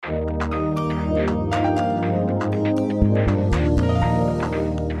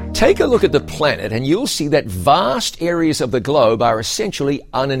Take a look at the planet and you'll see that vast areas of the globe are essentially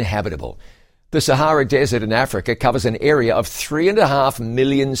uninhabitable. The Sahara Desert in Africa covers an area of 3.5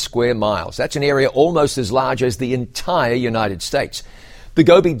 million square miles. That's an area almost as large as the entire United States. The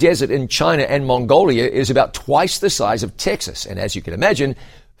Gobi Desert in China and Mongolia is about twice the size of Texas, and as you can imagine,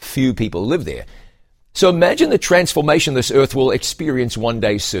 few people live there. So imagine the transformation this earth will experience one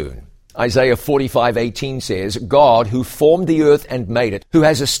day soon. Isaiah 45:18 says, God, who formed the earth and made it, who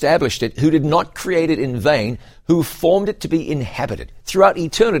has established it, who did not create it in vain, who formed it to be inhabited. Throughout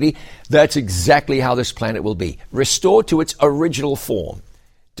eternity, that's exactly how this planet will be, restored to its original form.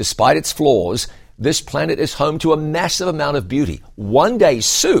 Despite its flaws, this planet is home to a massive amount of beauty. One day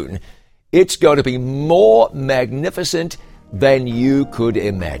soon, it's going to be more magnificent than you could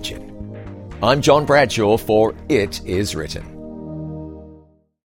imagine. I'm John Bradshaw for It Is Written.